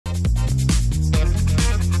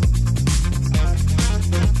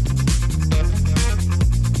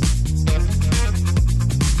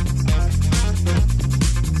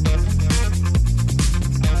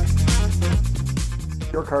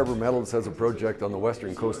Harbour Metals has a project on the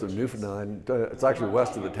western coast of Newfoundland. It's actually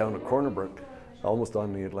west of the town of Cornerbrook, almost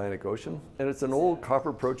on the Atlantic Ocean. And it's an old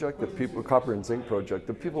copper project that people, copper and zinc project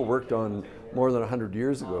that people worked on more than 100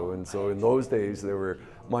 years ago. And so in those days, they were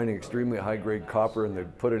mining extremely high-grade copper, and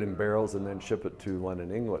they'd put it in barrels and then ship it to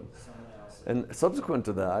London, England. And subsequent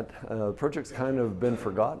to that, the project's kind of been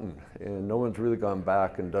forgotten, and no one's really gone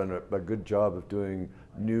back and done a good job of doing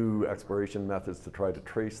new exploration methods to try to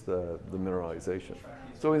trace the mineralization.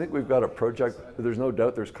 So we think we've got a project. There's no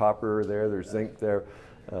doubt there's copper there, there's zinc there,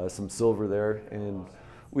 some silver there, and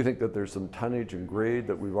we think that there's some tonnage and grade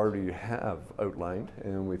that we've already have outlined,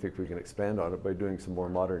 and we think we can expand on it by doing some more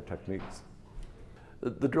modern techniques.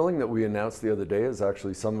 The drilling that we announced the other day is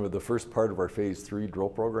actually some of the first part of our phase 3 drill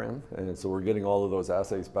program, and so we're getting all of those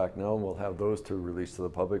assays back now, and we'll have those to release to the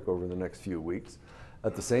public over the next few weeks.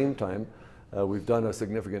 At the same time, we've done a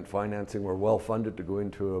significant financing. We're well funded to go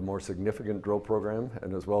into a more significant drill program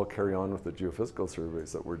and as well carry on with the geophysical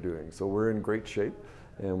surveys that we're doing. So we're in great shape,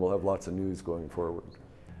 and we'll have lots of news going forward.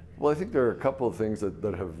 Well, I think there are a couple of things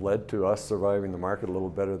that have led to us surviving the market a little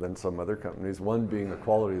better than some other companies. One being the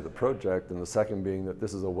quality of the project, and the second being that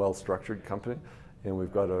this is a well-structured company, and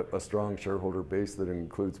we've got a strong shareholder base that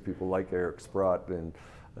includes people like Eric Sprott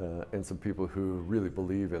and some people who really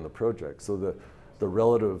believe in the project. So the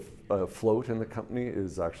relative float in the company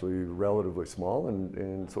is actually relatively small,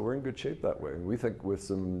 and so we're in good shape that way. And we think with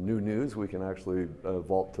some new news, we can actually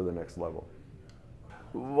vault to the next level.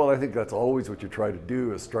 Well, I think that's always what you try to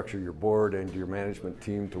do, is structure your board and your management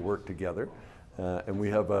team to work together. And we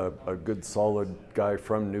have a good solid guy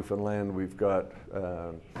from Newfoundland. We've got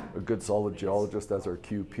a good solid geologist as our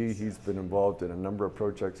QP. He's been involved in a number of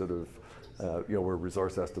projects that have, where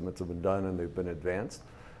resource estimates have been done and they've been advanced.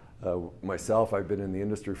 Myself, I've been in the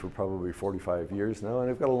industry for probably 45 years now,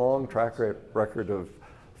 and I've got a long track record of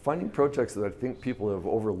finding projects that I think people have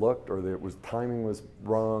overlooked, or that timing was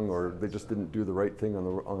wrong, or they just didn't do the right thing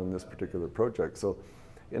on this particular project. So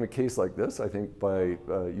in a case like this, I think by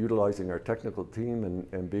utilizing our technical team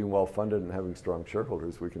and being well funded and having strong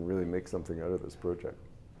shareholders, we can really make something out of this project.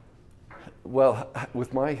 Well,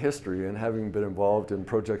 with my history and having been involved in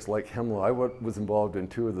projects like Hemlo, I was involved in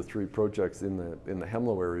 2 of the 3 projects in the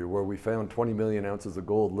Hemlo area, where we found 20 million ounces of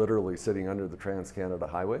gold literally sitting under the Trans-Canada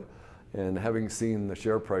Highway. And having seen the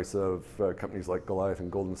share price of companies like Goliath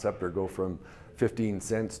and Golden Scepter go from 15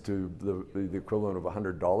 cents to the equivalent of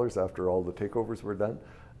 $100 after all the takeovers were done,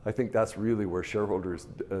 I think that's really where shareholders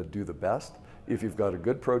do the best, if you've got a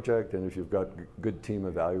good project and if you've got a good team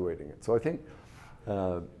evaluating it. So I think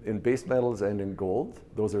in base metals and in gold,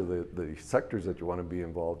 those are the sectors that you want to be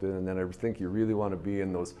involved in. And then I think you really want to be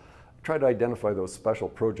in those, try to identify those special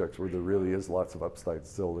projects where there really is lots of upside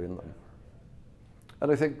still in them.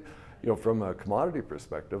 And I think, from a commodity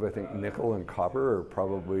perspective, I think nickel and copper are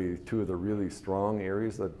probably 2 of the really strong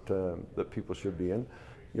areas that people should be in.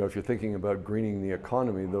 If you're thinking about greening the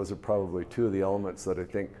economy, those are probably 2 of the elements that I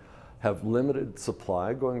think have limited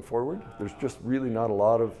supply going forward. There's just really not a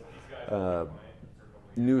lot of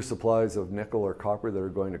new supplies of nickel or copper that are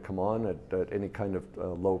going to come on at any kind of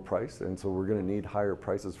low price, and so we're going to need higher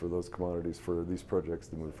prices for those commodities for these projects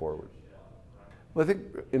to move forward. Well, I think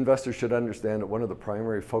investors should understand that one of the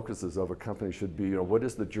primary focuses of a company should be, what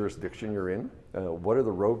is the jurisdiction you're in? What are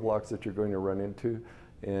the roadblocks that you're going to run into?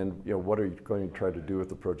 And what are you going to try to do with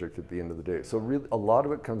the project at the end of the day? So really, a lot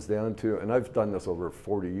of it comes down to, and I've done this over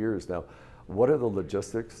 40 years now, what are the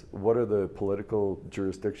logistics? What are the political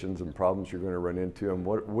jurisdictions and problems you're going to run into? And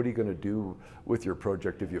what are you going to do with your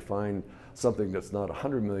project if you find something that's not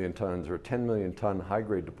 100 million tons or a 10 million ton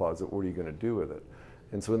high-grade deposit? What are you going to do with it?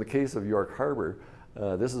 And so in the case of York Harbour,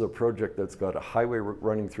 this is a project that's got a highway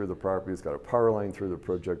running through the property, it's got a power line through the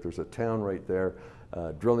project, there's a town right there,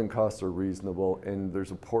 drilling costs are reasonable, and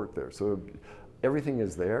there's a port there. So everything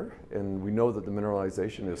is there, and we know that the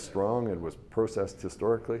mineralization is strong and was processed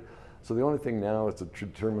historically. So the only thing now is to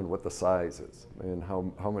determine what the size is and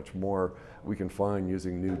how much more we can find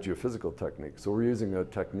using new geophysical techniques. So we're using a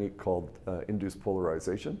technique called induced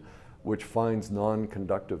polarization, which finds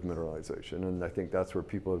non-conductive mineralization. And I think that's where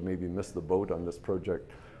people have maybe missed the boat on this project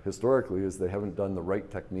historically, is they haven't done the right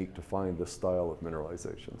technique to find this style of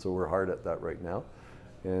mineralization. So we're hard at that right now.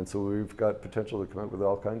 And so we've got potential to come up with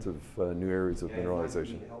all kinds of new areas of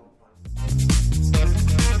mineralization.